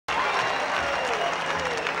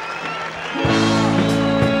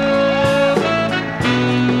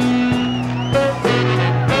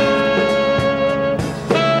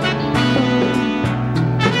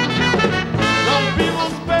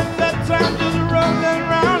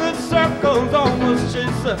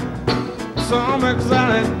some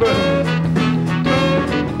exotic bird.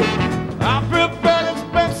 I prefer to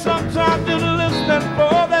spend some time just listening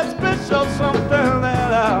for that special something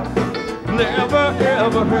that I've never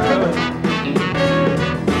ever heard.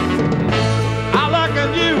 I like a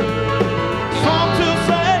new song to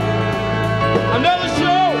say, another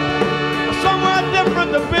show, somewhere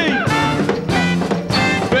different to be.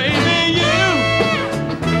 Baby,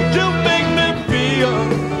 you make me feel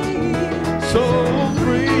so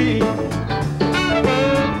free.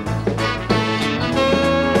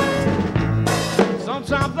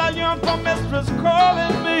 Sometimes I yearn for mistress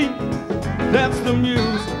calling me. That's the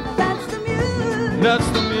muse. That's the muse. That's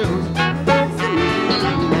the muse. That's the muse.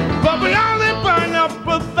 But we only burn up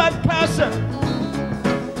with that passion.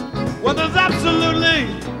 Well, there's absolutely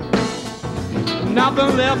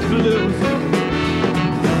nothing left to lose.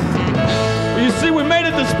 Well, you see, we made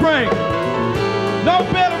it to spring. No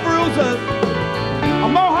bed of bruises. A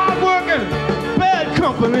more hard-working, bad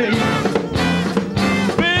company.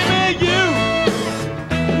 Baby, you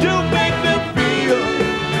make me feel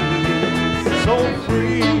so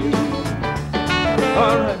free.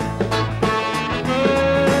 All right.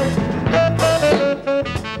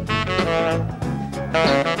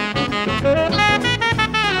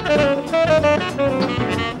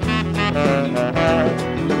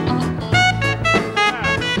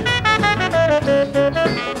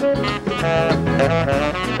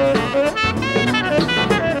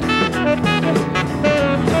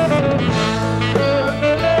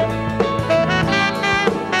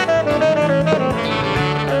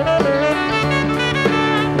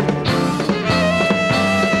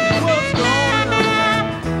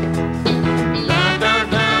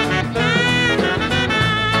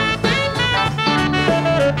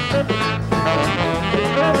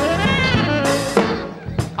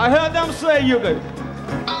 I heard them say you could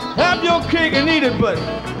have your cake and eat it, but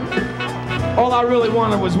all I really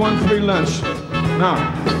wanted was one free lunch. Now,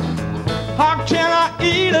 how can I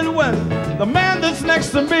eat it when the man that's next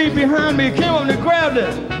to me, behind me, came up and grabbed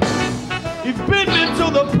it? He beat me to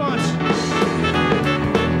the punch.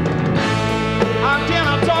 How can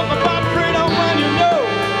I talk about freedom when you know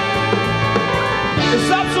it's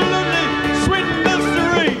absolutely sweet and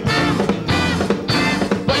mystery?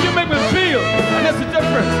 But you make me feel, and that's the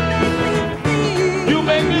difference. You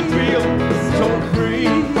make me feel so free.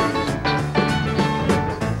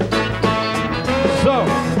 So,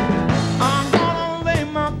 I'm gonna lay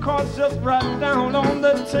my cards just right down on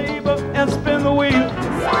the table and spin the wheel.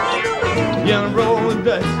 Yeah, and roll the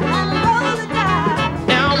dice.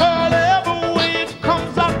 And whatever way it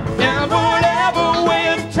comes out, and whatever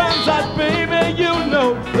way it turns out, baby, you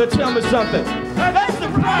know. But tell me something. That's the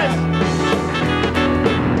price.